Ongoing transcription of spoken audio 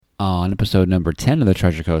On episode number 10 of the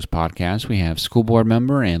Treasure Coast podcast, we have school board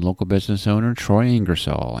member and local business owner Troy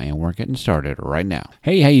Ingersoll, and we're getting started right now.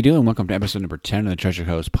 Hey, how you doing? Welcome to episode number 10 of the Treasure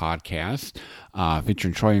Coast podcast,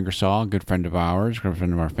 featuring Troy Ingersoll, a good friend of ours, good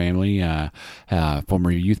friend of our family,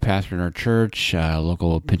 former youth pastor in our church,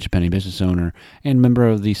 local pinch a penny business owner, and member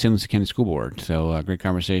of the St. Lucie County School Board. So great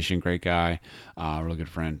conversation, great guy, really good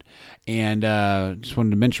friend. And just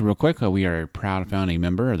wanted to mention real quick, we are a proud founding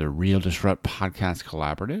member of the Real Disrupt Podcast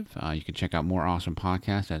Collaborative. You can check out more awesome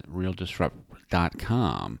podcasts at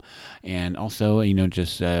realdisrupt.com. And also,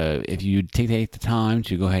 just if you take the time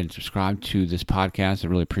to go ahead and subscribe to this podcast, I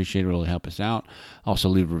really appreciate it. Really help us out. Also,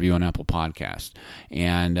 leave a review on Apple Podcasts.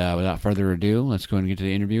 And without further ado, let's go ahead and get to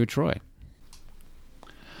the interview with Troy.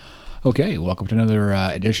 Okay, welcome to another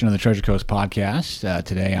edition of the Treasure Coast podcast.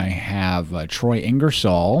 Today I have Troy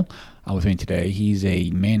Ingersoll with me today. He's a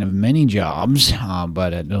man of many jobs,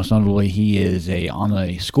 but most notably he is on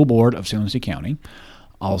the school board of St. Lucie County.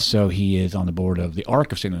 Also, he is on the board of the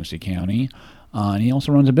ARC of St. Lucie County, and he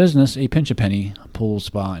also runs a business, a pinch a penny pool,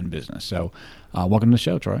 spa, and business. So welcome to the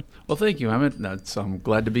show, Troy. Well, thank you, Emmett. I'm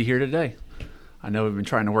glad to be here today. I know we've been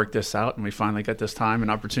trying to work this out, and we finally got this time and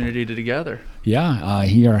opportunity together. Yeah,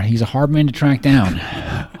 he's a hard man to track down.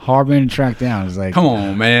 It's like, come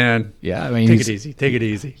on, man. Yeah, I mean, take it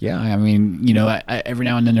easy. Yeah, I mean, every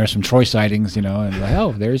now and then there's some Troy sightings, and like,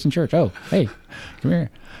 oh, there he's in church. Oh, hey, come here.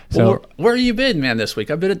 So, well, where have you been, man, this week?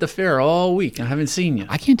 I've been at the fair all week. I haven't seen you.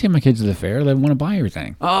 I can't take my kids to the fair. They want to buy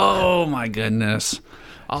everything. Oh, my goodness.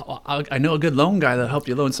 I know a good loan guy that'll help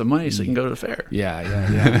you loan some money so you can go to the fair.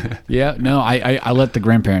 Yeah. Yeah, no, I let the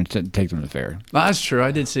grandparents take them to the fair. Well, that's true.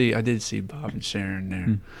 I did see Bob and Sharon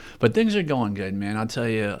there. But things are going good, man. I'll tell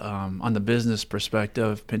you, on the business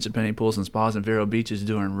perspective, Pinch a Penny Pools and Spas in Vero Beach is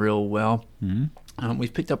doing real well. Mm-hmm.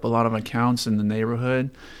 We've picked up a lot of accounts in the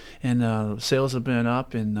neighborhood, and sales have been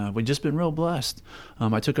up, and we've just been real blessed.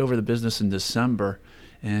 I took over the business in December,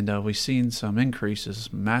 and we've seen some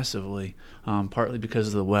increases massively, partly because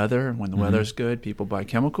of the weather. When the weather's good, people buy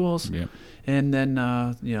chemicals. Yep. And then,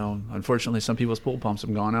 unfortunately, some people's pool pumps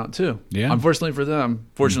have gone out too. Yeah. Unfortunately for them,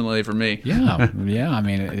 fortunately for me. Yeah.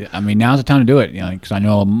 I mean, now's the time to do it. Because I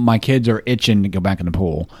know my kids are itching to go back in the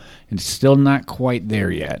pool. It's still not quite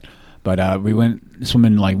there yet. But we went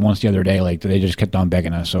swimming like once the other day. Like they just kept on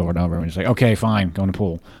begging us over and over. And it's like, okay, fine, go in the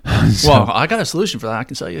pool. Well, I got a solution for that. I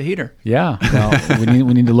can sell you a heater. Yeah, well, we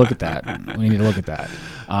need to look at that.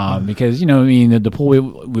 Because the pool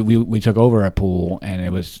we took over a pool, and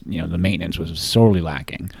it was the maintenance was sorely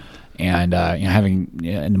lacking. And having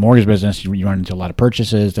in the mortgage business, you run into a lot of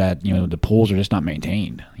purchases that the pools are just not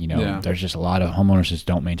maintained. There's just a lot of homeowners that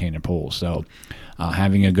don't maintain their pools. So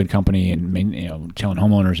having a good company and telling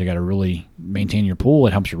homeowners they got to really maintain your pool,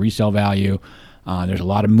 it helps your resale value. There's a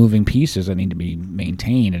lot of moving pieces that need to be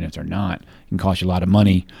maintained, and if they're not, it can cost you a lot of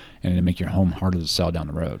money and it'll make your home harder to sell down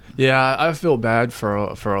the road. Yeah, I feel bad for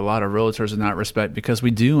a lot of realtors in that respect, because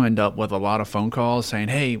we do end up with a lot of phone calls saying,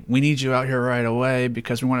 hey, we need you out here right away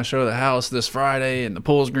because we want to show the house this Friday and the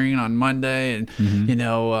pool's green on Monday, and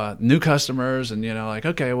new customers, and like,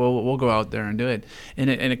 okay, well, we'll go out there and do it. And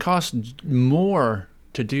it costs more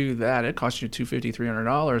to do that. It costs you $250,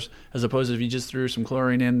 $300, as opposed to if you just threw some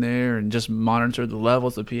chlorine in there and just monitored the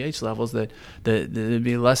levels, the pH levels, that it'd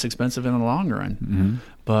be less expensive in the long run. Mm-hmm.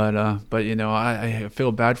 But I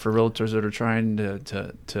feel bad for realtors that are trying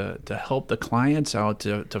to help the clients out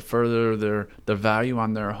to further the value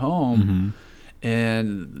on their home. Mm-hmm.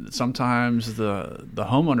 And sometimes the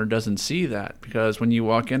homeowner doesn't see that, because when you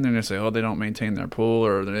walk in there and they say, oh, they don't maintain their pool,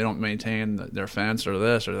 or they don't maintain their fence, or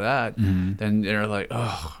this or that, then they're like,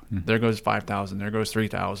 oh, there goes $5,000, there goes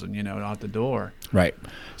 $3,000, out the door. Right.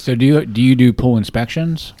 So do you do pool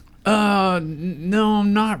inspections? No,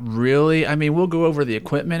 not really. I mean, we'll go over the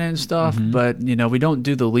equipment and stuff, but we don't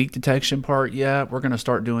do the leak detection part yet. We're going to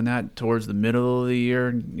start doing that towards the middle of the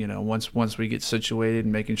year. Once we get situated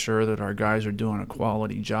and making sure that our guys are doing a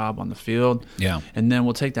quality job on the field. Yeah. And then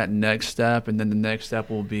we'll take that next step, and then the next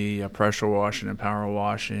step will be pressure washing and power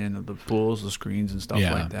washing of the pools, the screens, and stuff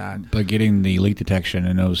like that. But getting the leak detection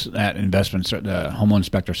and that investments, the home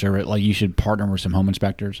inspector service, like you should partner with some home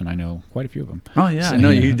inspectors, and I know quite a few of them. Oh yeah, I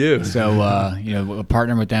know you do. So,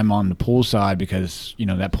 partner with them on the pool side, because,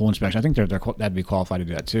 that pool inspection, I think that'd be qualified to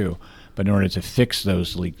do that too. But in order to fix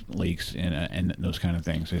those leaks and those kind of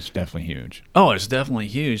things, it's definitely huge. Oh, it's definitely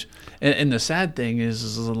huge. And the sad thing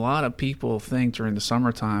is a lot of people think during the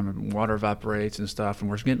summertime water evaporates and stuff, and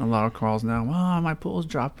we're getting a lot of calls now, well, my pool's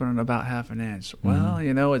dropping about half an inch. Well,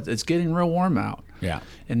 it's getting real warm out. Yeah.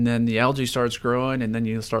 And then the algae starts growing, and then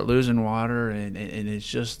you start losing water, and it's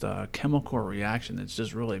just a chemical reaction that's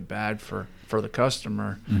just really bad for for the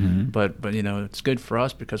customer, but it's good for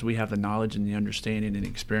us because we have the knowledge and the understanding and the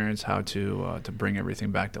experience how to bring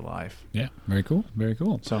everything back to life. Yeah, very cool, very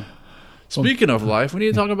cool. So. Speaking of life, we need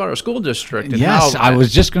to talk about our school district. And yes, I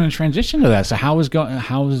was just going to transition to that. So how is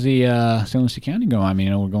the St. Lucie County going? I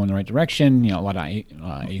mean, we're going the right direction. A lot of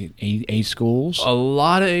A schools. A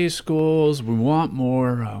lot of A schools. We want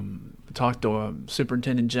more. Talked to a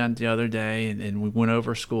superintendent Gent the other day, and we went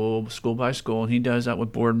over school by school, and he does that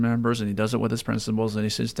with board members, and he does it with his principals, and he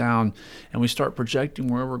sits down, and we start projecting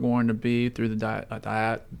where we're going to be through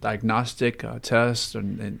the diagnostic tests,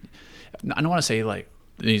 and I don't want to say like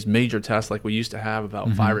these major tests like we used to have about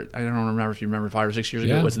I don't remember if you remember 5 or 6 years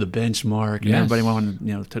ago, it was the benchmark. And everybody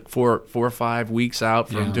wanted, took four or 5 weeks out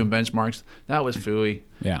from doing benchmarks. That was phooey.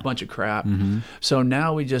 Yeah. A bunch of crap. So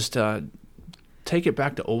now we just take it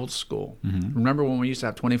back to old school. Remember when we used to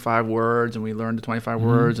have 25 words and we learned the 25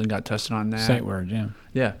 words and got tested on that? Sight words, yeah.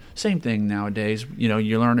 Yeah. Same thing nowadays.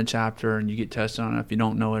 You learn a chapter and you get tested on it. If you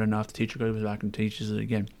don't know it enough, the teacher goes back and teaches it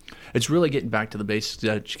again. It's really getting back to the basics of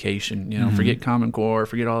education. Forget Common Core,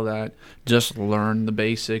 forget all that. Just learn the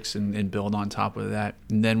basics and build on top of that.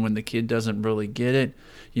 And then when the kid doesn't really get it,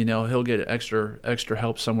 he'll get extra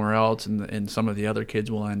help somewhere else, and some of the other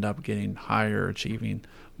kids will end up getting higher achieving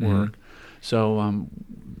work. So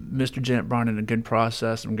Mr. Gent brought in a good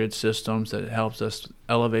process and good systems that helps us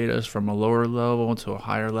elevate us from a lower level to a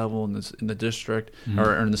higher level in the district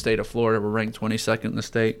or in the state of Florida. We're ranked 22nd in the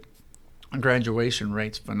state. Our graduation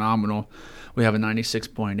rate's phenomenal. We have a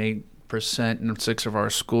 96.8% in 6 of our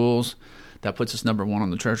schools. That puts us number 1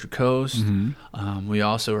 on the Treasure Coast. We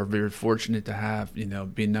also are very fortunate to have,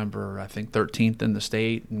 be number, I think, 13th in the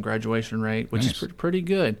state in graduation rate, which is pretty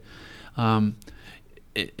good.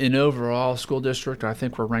 In overall school district, I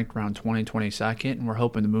think we're ranked around 22nd, and we're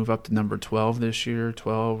hoping to move up to number 12 this year,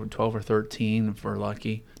 12 or 13 if we're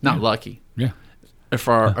lucky. Not lucky. Yeah. If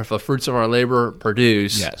the fruits of our labor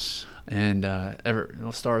produce. Yes. And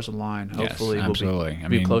stars align. Hopefully, absolutely. we'll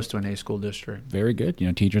be close to an A school district. Very good.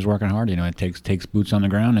 Teachers working hard. It takes boots on the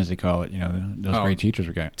ground, as they call it. Those great teachers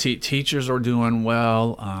we got. Teachers are doing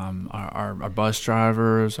well. Our bus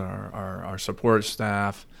drivers, our support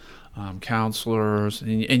staff, counselors,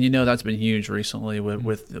 and that's been huge recently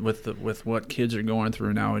with what kids are going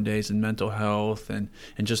through nowadays in mental health and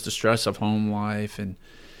just the stress of home life and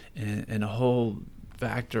a whole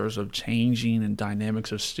factors of changing and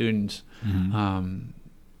dynamics of students.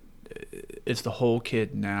 It's the whole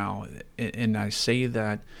kid now, and I say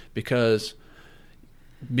that because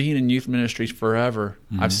being in youth ministries forever,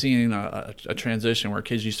 I've seen a transition where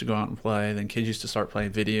kids used to go out and play, then kids used to start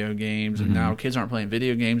playing video games, and now kids aren't playing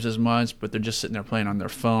video games as much, but they're just sitting there playing on their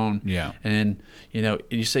phone. Yeah. And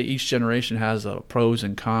you say each generation has pros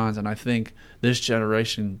and cons, and I think this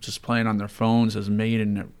generation just playing on their phones has made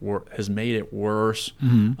it worse.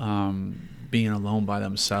 Being alone by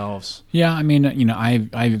themselves. Yeah, I mean, I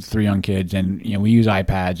have 3 young kids, and we use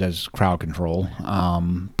iPads as crowd control.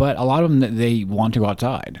 But a lot of them, they want to go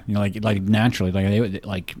outside. Like naturally,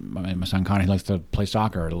 like my son Connor, he likes to play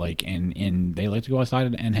soccer, and they like to go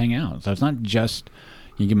outside and hang out. So it's not just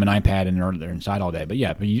you give them an iPad and they're inside all day. But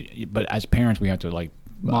yeah, but as parents, we have to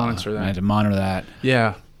monitor that. We have to monitor that.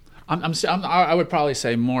 Yeah. I would probably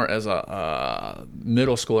say more as a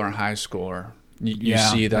middle schooler and high schooler. You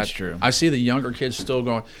see that. That's true. I see the younger kids still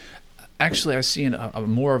going. Actually, I see a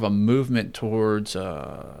more of a movement towards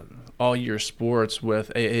all-year sports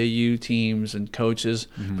with AAU teams and coaches,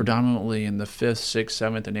 predominantly in the 5th, 6th,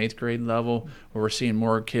 7th, and 8th grade level, where we're seeing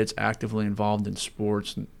more kids actively involved in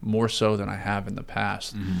sports, more so than I have in the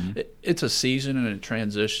past. It's a season and it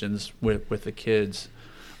transitions with the kids.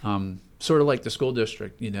 Sort of like the school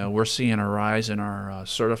district, we're seeing a rise in our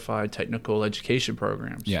certified technical education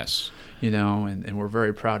programs. Yes. And we're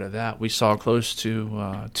very proud of that. We saw close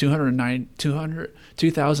to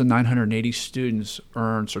 2,980 students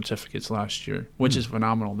earn certificates last year, which is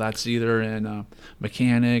phenomenal. That's either in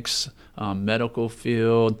mechanics, medical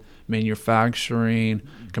field, manufacturing,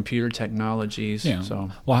 computer technologies. Yeah.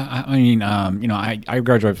 So, well, I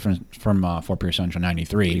graduated from Fort Pierce Central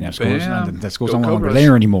 '93. The school's no longer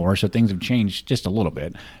there anymore, so things have changed just a little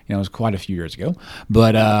bit. It was quite a few years ago.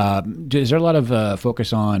 But is there a lot of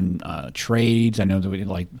focus on trades? I know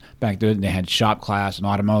that back then they had shop class and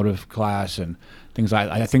automotive class and things like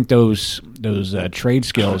that. I think those trade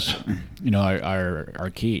skills,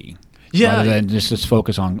 are key. Yeah. Rather than just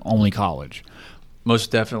focus on only college.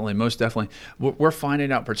 Most definitely, most definitely. We're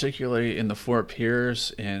finding out, particularly in the Fort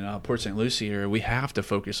Pierce and Port St. Lucie area, we have to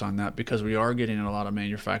focus on that because we are getting a lot of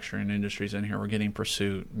manufacturing industries in here. We're getting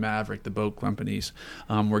Pursuit, Maverick, the boat companies.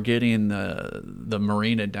 We're getting the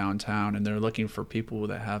marina downtown, and they're looking for people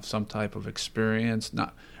that have some type of experience,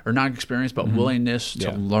 not experience, but willingness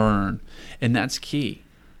to learn, and that's key.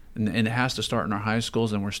 And it has to start in our high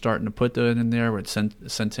schools, and we're starting to put that in there. With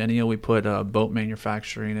Centennial, we put boat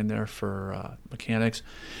manufacturing in there for mechanics,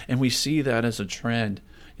 and we see that as a trend.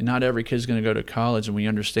 And not every kid's going to go to college, and we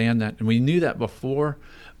understand that. And we knew that before,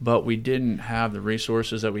 but we didn't have the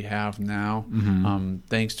resources that we have now,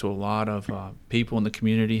 thanks to a lot of people in the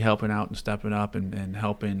community helping out and stepping up and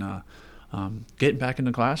helping getting back in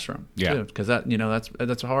the classroom, too. Because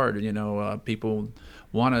that's hard. People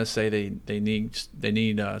want to say they need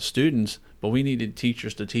students, but we needed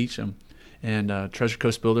teachers to teach them. And Treasure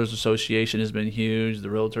Coast Builders Association has been huge. The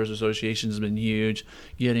Realtors Association has been huge.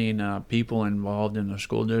 Getting people involved in the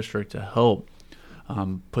school district to help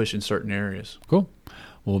push in certain areas. Cool.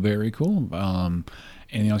 Well, very cool.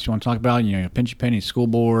 Anything else you want to talk about? Pinchy Penny School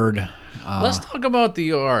Board. Let's talk about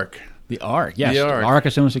the ARC. The ARC, yes. The ARC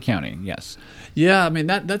of St. Lucie County, yes. Yeah, I mean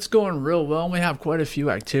that's going real well. We have quite a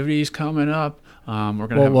few activities coming up. We're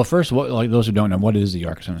gonna first, those who don't know, what is the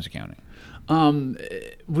ARC of St. Lucie County?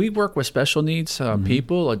 We work with special needs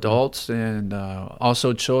people, adults, and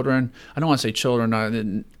also children. I don't want to say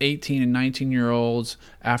children, 18 and 19-year-olds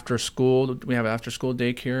after school. We have after-school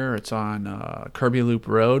daycare. It's on Kirby Loop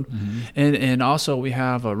Road. And also we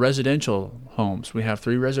have residential homes. We have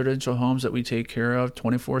 3 residential homes that we take care of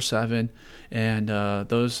 24/7. And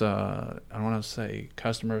those, I don't want to say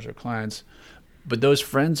customers or clients, but those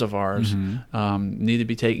friends of ours need to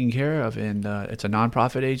be taken care of, and it's a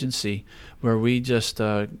nonprofit agency where we just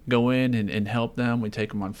go in and help them. We take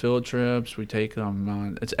them on field trips. We take them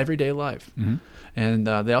on it's everyday life, and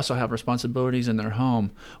they also have responsibilities in their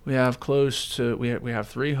home. We have we have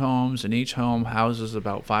 3 homes, and each home houses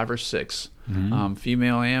about 5 or 6,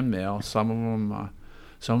 female and male. Some of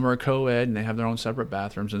them are co-ed, and they have their own separate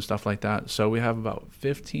bathrooms and stuff like that. So we have about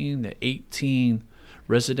 15 to 18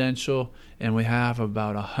 residential, and we have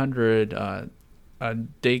about 100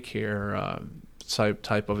 daycare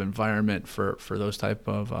type of environment for those type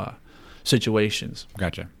of situations.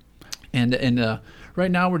 Gotcha. And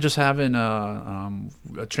right now we're just having a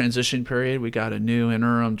transition period. We got a new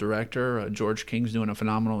interim director. George King's doing a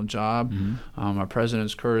phenomenal job. Our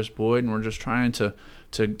president's Curtis Boyd, and we're just trying to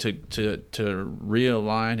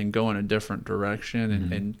realign and go in a different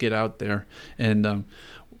direction and get out there. And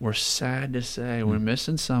we're sad to say we're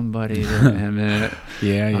missing somebody. Yeah.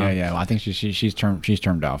 Well, I think she's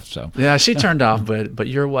turned off. So yeah, she turned off. But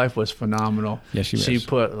your wife was phenomenal. Yeah, she is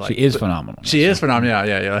phenomenal. She is phenomenal.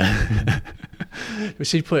 Yeah.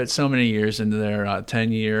 She put so many years into there,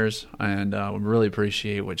 10 years, and we really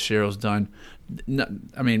appreciate what Cheryl's done.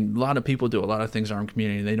 I mean, a lot of people do a lot of things in our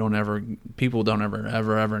community. People don't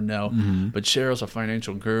ever know. But Cheryl's a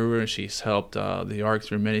financial guru, and she's helped the ARC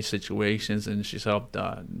through many situations, and she's helped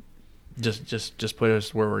just put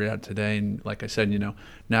us where we're at today. And like I said,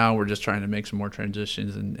 now we're just trying to make some more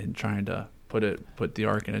transitions and trying to put the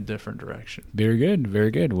ARC in a different direction. Very good,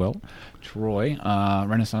 very good. Well, Troy,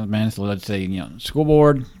 Renaissance Man, so let's say school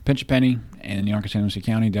board, Pinch a Penny, and the ARC of St. Lucie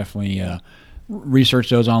County, definitely research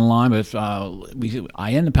those online. But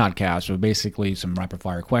I end the podcast with basically some rapid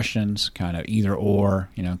fire questions, kind of either or,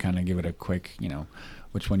 kind of give it a quick,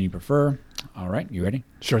 which one you prefer. All right, you ready?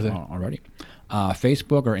 Sure thing. All righty.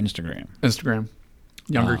 Facebook or Instagram? Instagram.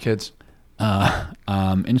 Younger kids.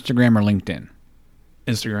 Instagram or LinkedIn?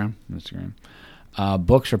 Instagram.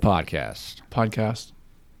 Books or podcast? Podcast.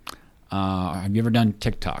 Have you ever done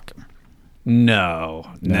TikTok? No.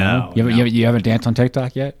 You haven't danced on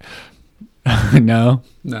TikTok yet? No.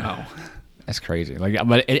 That's crazy.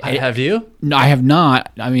 Have you? No, I have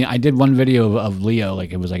not. I mean, I did one video of Leo,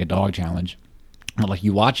 it was like a dog challenge.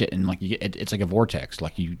 You watch it and it's like a vortex.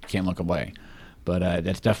 You can't look away. But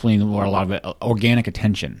that's definitely where a lot of organic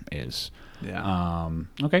attention is. Yeah.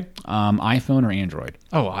 Okay. iPhone or Android?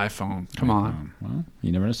 Oh, iPhone. Come on. Well,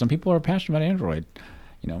 you never know. Some people are passionate about Android.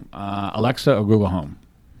 Alexa or Google Home?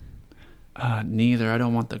 Neither. I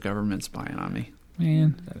don't want the government spying on me.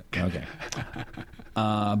 Man. Okay.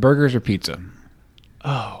 Burgers or pizza?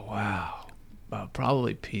 Oh, wow.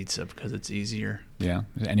 Probably pizza because it's easier. Yeah.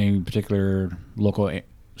 Any particular local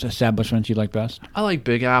establishments you like best? I like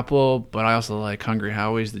Big Apple, but I also like Hungry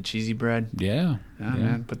Howie's, the cheesy bread. Yeah.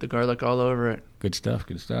 Man. Put the garlic all over it. Good stuff.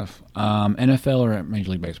 NFL or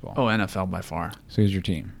Major League Baseball? Oh, NFL by far. So who's your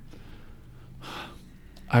team?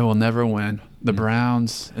 I will never win. The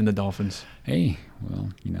Browns and the Dolphins. Hey, well,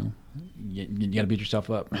 You got to beat yourself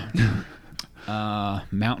up.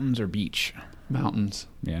 Mountains or beach? Mountains.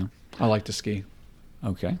 Yeah. I like to ski.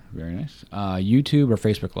 Okay, very nice. YouTube or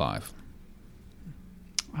Facebook Live?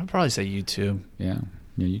 I'd probably say YouTube. Yeah,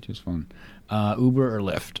 YouTube's fun. Uber or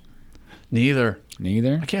Lyft? Neither.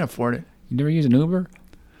 Neither? I can't afford it. You never use an Uber?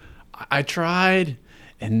 I tried,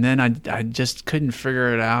 and then I just couldn't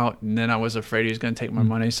figure it out, and then I was afraid he was going to take my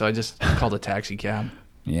money, so I just called a taxi cab.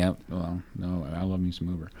 Yeah, well, no, I love me some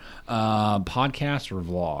Uber. Podcasts or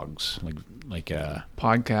vlogs? Like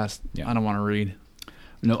Podcast. Yeah. I don't want to read.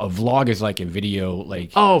 No, a vlog is like a video,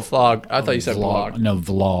 like... Oh, vlog. I thought you said vlog. No,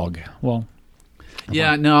 vlog. Well...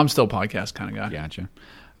 Yeah, no, I'm still a podcast kind of guy. Gotcha.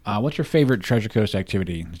 What's your favorite Treasure Coast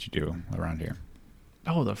activity that you do around here?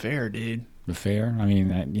 Oh, the fair, dude. The fair? I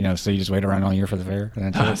mean, so you just wait around all year for the fair?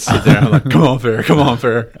 I sit there, I'm like, come on,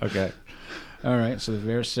 fair. Okay. All right, so the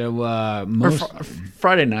fair. So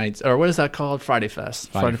Friday nights, or what is that called? Friday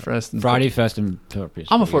Fest. Friday Fest. Friday Fest in Fort Pierce.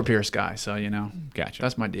 I'm a Fort Pierce guy, so Gotcha.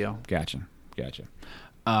 That's my deal. Gotcha.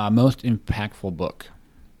 Most impactful book.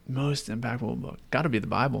 Most impactful book. Got to be the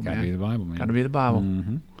Bible, man. Got to be the Bible, man. Got to be the Bible.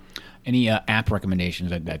 Mm-hmm. Any app recommendations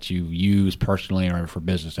that you use personally or for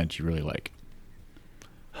business that you really like?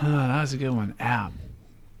 That was a good one. App.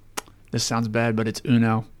 This sounds bad, but it's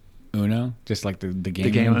Uno. Uno? Just like the game? The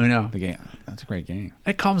game Uno. The game. That's a great game.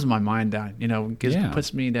 It calms my mind down.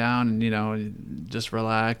 Puts me down and, just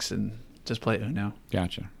relax and just play Uno.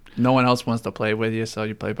 Gotcha. No one else wants to play with you, so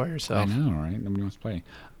you play by yourself. I know, right? Nobody wants to play.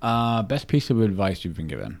 Best piece of advice you've been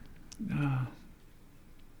given?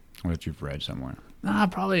 Or that you've read somewhere?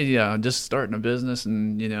 Probably just starting a business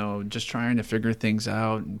and just trying to figure things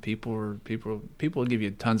out. And people will give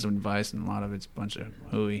you tons of advice, and a lot of it's a bunch of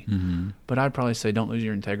hooey. Mm-hmm. But I'd probably say don't lose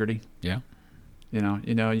your integrity. Yeah.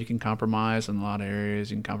 You can compromise in a lot of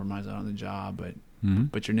areas. You can compromise on the job,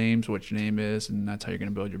 but your name's what your name is, and that's how you're going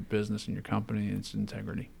to build your business and your company. It's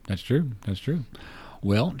integrity. That's true.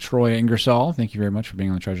 Well, Troy Ingersoll, thank you very much for being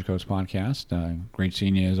on the Treasure Coast podcast. Great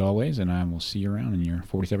seeing you as always, and I will see you around in your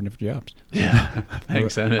 47 different jobs. Yeah.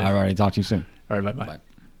 Thanks, Emmett. All right. Talk to you soon. All right. Bye-bye. Bye.